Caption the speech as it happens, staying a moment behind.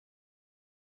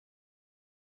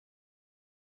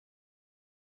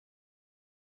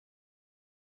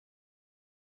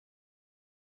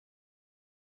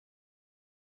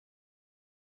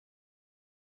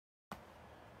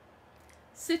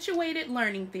Situated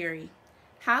learning theory.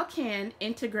 How can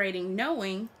integrating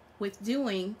knowing with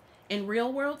doing in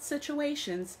real-world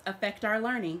situations affect our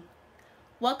learning?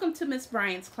 Welcome to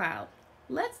MsBryantsCloud.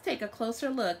 Let's take a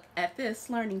closer look at this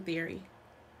learning theory.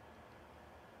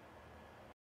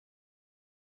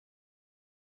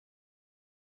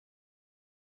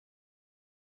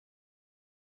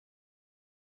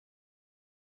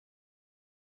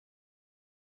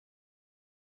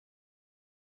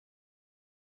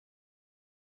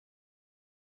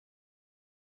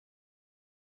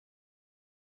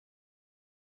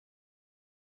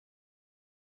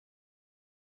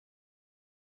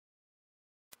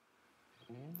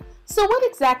 So what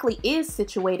exactly is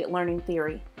situated learning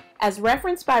theory? As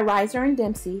referenced by Reiser and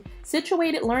Dempsey,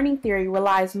 situated learning theory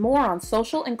relies more on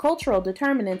social and cultural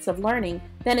determinants of learning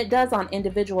than it does on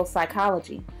individual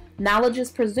psychology. Knowledge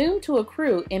is presumed to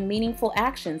accrue in meaningful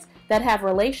actions that have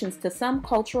relations to some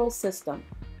cultural system.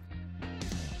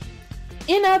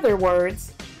 In other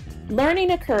words,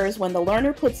 learning occurs when the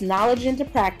learner puts knowledge into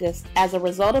practice as a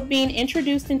result of being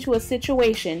introduced into a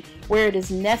situation where it is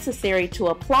necessary to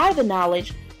apply the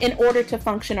knowledge in order to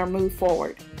function or move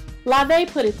forward. LaVey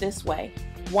put it this way: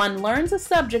 one learns a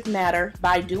subject matter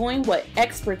by doing what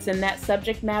experts in that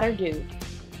subject matter do.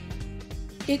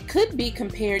 It could be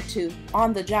compared to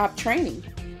on-the-job training.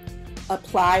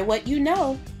 Apply what you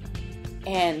know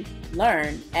and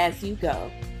learn as you go.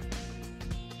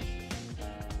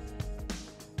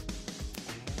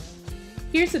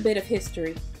 Here's a bit of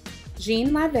history.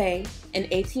 Jean LaVey and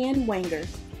Etienne Wenger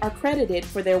are credited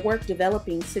for their work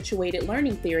developing situated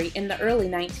learning theory in the early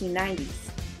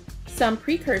 1990s. Some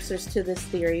precursors to this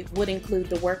theory would include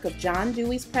the work of John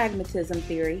Dewey's pragmatism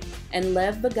theory and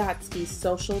Lev Vygotsky's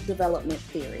social development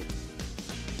theory.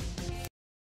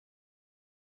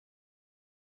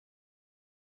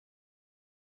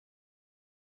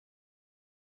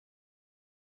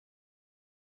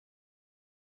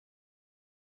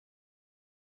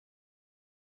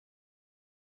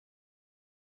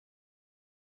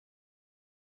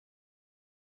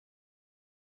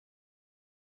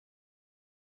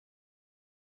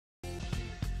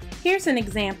 Here's an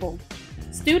example.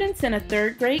 Students in a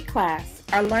third grade class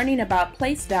are learning about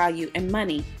place value and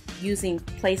money using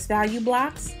place value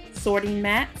blocks, sorting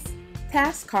mats,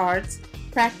 task cards,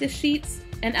 practice sheets,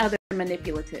 and other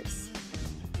manipulatives.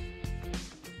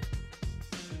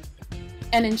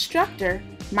 An instructor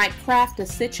might craft a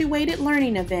situated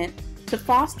learning event to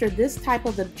foster this type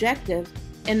of objective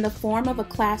in the form of a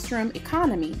classroom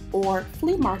economy or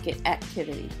flea market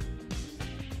activity.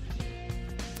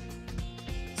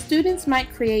 Students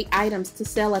might create items to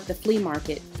sell at the flea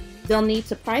market. They'll need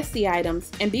to price the items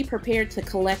and be prepared to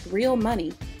collect real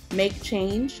money, make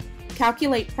change,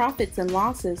 calculate profits and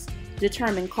losses,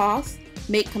 determine costs,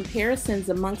 make comparisons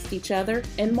amongst each other,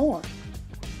 and more.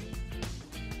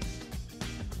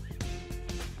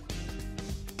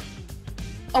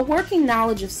 A working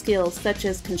knowledge of skills such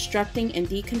as constructing and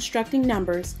deconstructing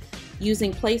numbers,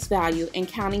 using place value, and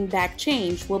counting back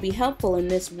change will be helpful in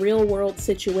this real-world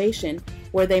situation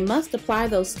where they must apply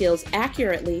those skills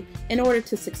accurately in order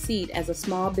to succeed as a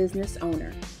small business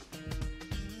owner.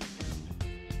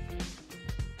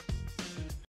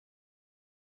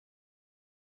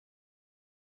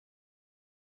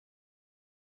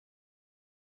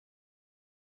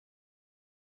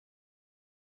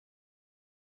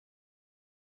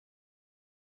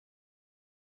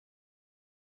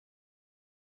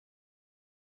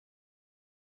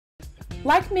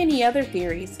 Like many other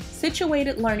theories,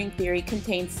 situated learning theory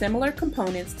contains similar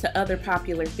components to other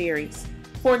popular theories.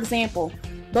 For example,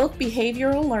 both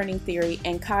behavioral learning theory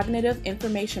and cognitive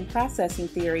information processing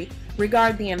theory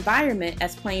regard the environment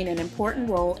as playing an important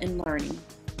role in learning.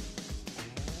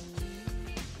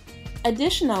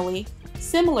 Additionally,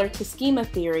 similar to schema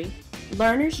theory,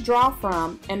 learners draw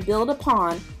from and build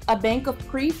upon a bank of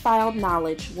pre-filed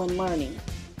knowledge when learning.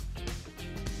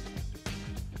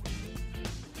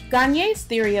 Gagne's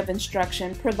theory of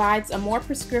instruction provides a more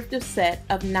prescriptive set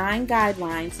of 9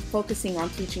 guidelines focusing on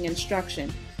teaching instruction.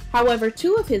 However,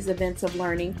 2 of his events of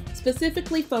learning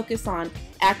specifically focus on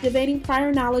activating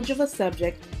prior knowledge of a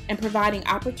subject and providing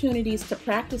opportunities to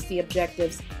practice the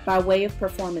objectives by way of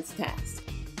performance tasks.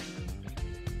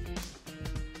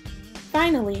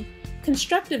 Finally,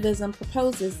 constructivism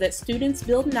proposes that students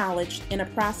build knowledge in a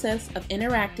process of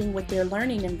interacting with their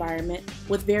learning environment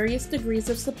with various degrees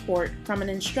of support from an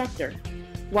instructor.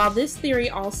 While this theory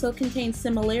also contains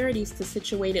similarities to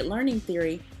situated learning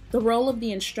theory, the role of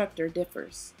the instructor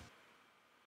differs.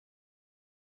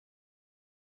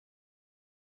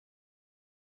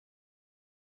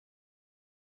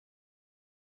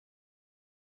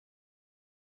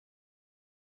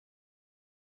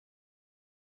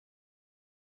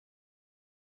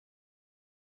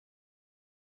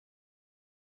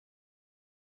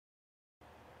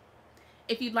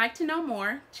 If you'd like to know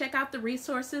more, check out the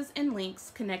resources and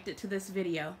links connected to this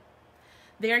video.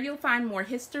 There you'll find more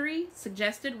history,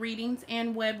 suggested readings,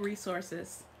 and web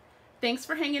resources. Thanks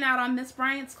for hanging out on Ms.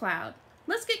 Bryant's Cloud.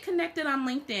 Let's get connected on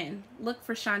LinkedIn. Look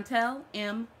for Chantel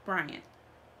M. Bryant.